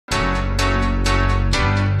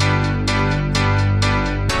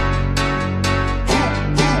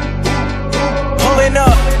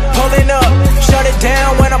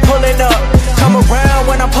down when I'm pulling up. Come around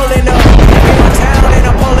when I'm pulling up. In my town and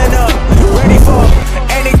I'm pulling up. Ready for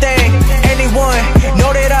anything, anyone.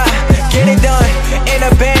 Know that I get it done. In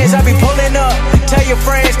the bands, I be pulling up. Tell your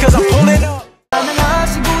friends, cause I'm pulling up. Sana nga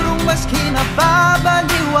sigurong mas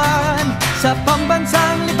kinababaliwan sa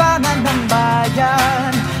pambansang libangan ng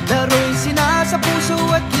bayan. Laro'y sinasa puso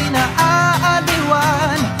at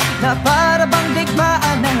kinaaaliwan na para bang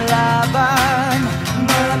digmaan ng laban.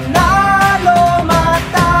 Manalo,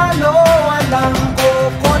 matalo, walang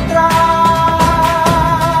kukontra.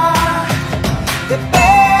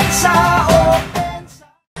 Depensa, opensa.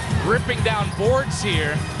 Ripping down boards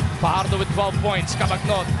here. Fajardo with 12 points.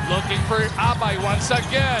 Kabagnot looking for Abay once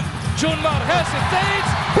again. Junmar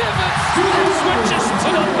hesitates, pivots, and switches to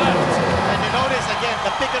the left. And you notice again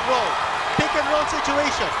the pick and roll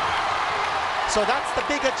situation. So that's the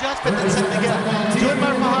big adjustment in San Miguel.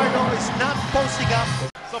 Junmar Fajardo is not posting up.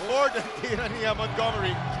 Support and Tirania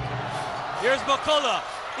Montgomery. Here's McCullough.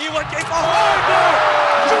 Iwan kay Fajardo.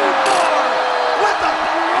 Junmar with the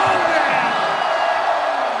throwdown.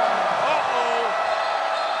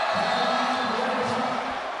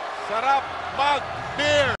 Sarap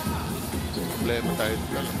mag-beer! Problema tayo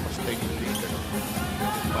lang, mas taking lead.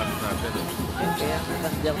 Paano natin? Kaya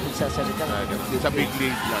hindi ako nagsasalita. Sa big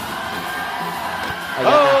lead lang.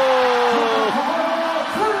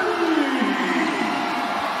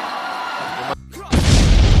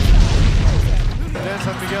 Then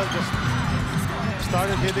San Miguel just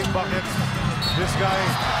started hitting buckets. This guy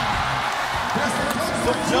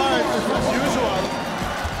took charge as usual.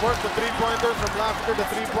 Worked the three-pointer from Laughter, the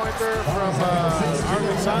three-pointer from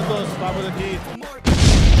Arvin Santos, top of the key.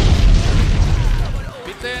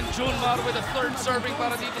 Biten, Junmar with a third serving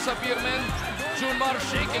para dito sa Beermen. Junmar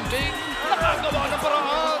shaking big. Nakagawa ng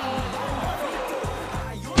paraan.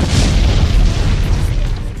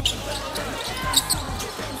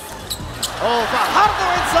 Oh, Fajardo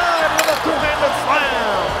inside with a two-handed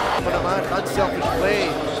slam. But naman, unselfish play.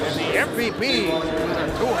 And the MVP with a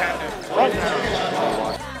two-handed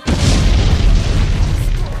throwdown.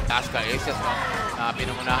 Taas ka, Aces, no?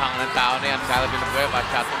 Pinamunahan ng tao na yan. Calvin Nueva,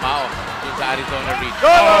 shot tumao dun sa Arizona Reed.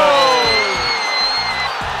 Go!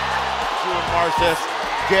 Junmar says,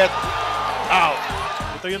 get out.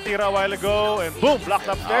 Ito yung tira a while ago, and boom,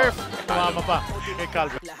 blocked upstairs. Tumama pa kay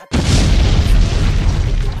Calvin.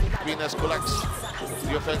 Pinas collects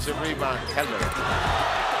the offensive rebound. Keller.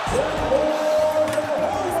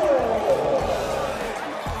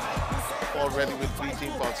 Already with 3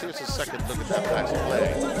 team fouls. Here's a second look at that last play.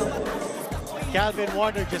 Calvin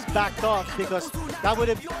Warner just backed off because that would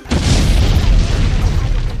have...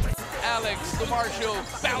 Alex DeMarcio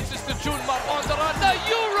bounces to Junmar on the run. The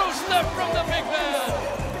Euro step from the big man.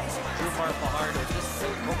 Junmar Fajardo just so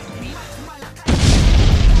complete.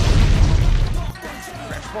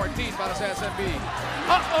 Fresh 14 para sa SMB.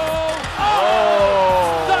 Uh-oh!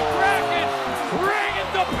 Oh! The Kraken bringing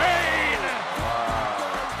the pain!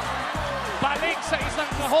 Balik sa isang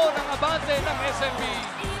kahon ang abante ng SMB.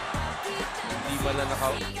 Hindi pala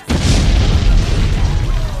nakaw.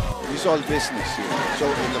 It's all business here. So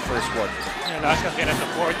in the first quarter. And Alaska can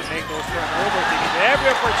afford to make those turnovers. He gets every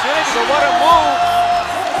opportunity, but what a move!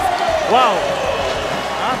 Wow!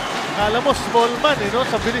 Akala mo, small man, no?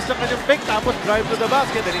 Sa bilis ng kanyang pick, tapos drive to the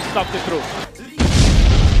basket, and he stopped it through.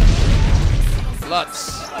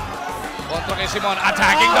 Lutz. Kontra kay Simon,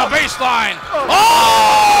 attacking the baseline.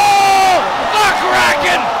 Oh! The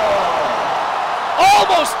Kraken!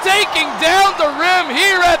 Almost taking down the rim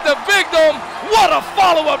here at the Big Dome. What a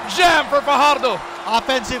follow-up jam for Fajardo.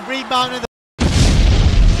 Offensive rebound in the...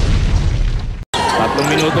 3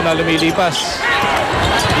 minuto na lumilipas.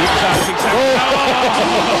 Deep shot,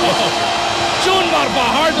 Junmar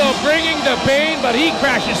Fajardo bringing the pain, but he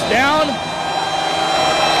crashes down.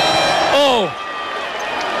 Oh!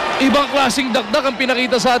 Ibang klaseng dakdak ang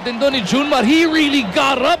pinakita sa atin doon ni Junmar. He really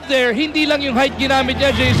got up there. Hindi lang yung height ginamit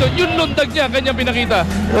niya, Jason. Yung lundag niya, kanyang pinakita.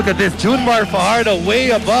 Look at this. Junmar Fajardo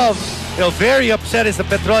way above. You know, very upset is the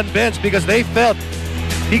Petron bench because they felt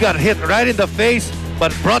he got hit right in the face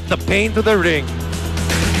but brought the pain to the ring.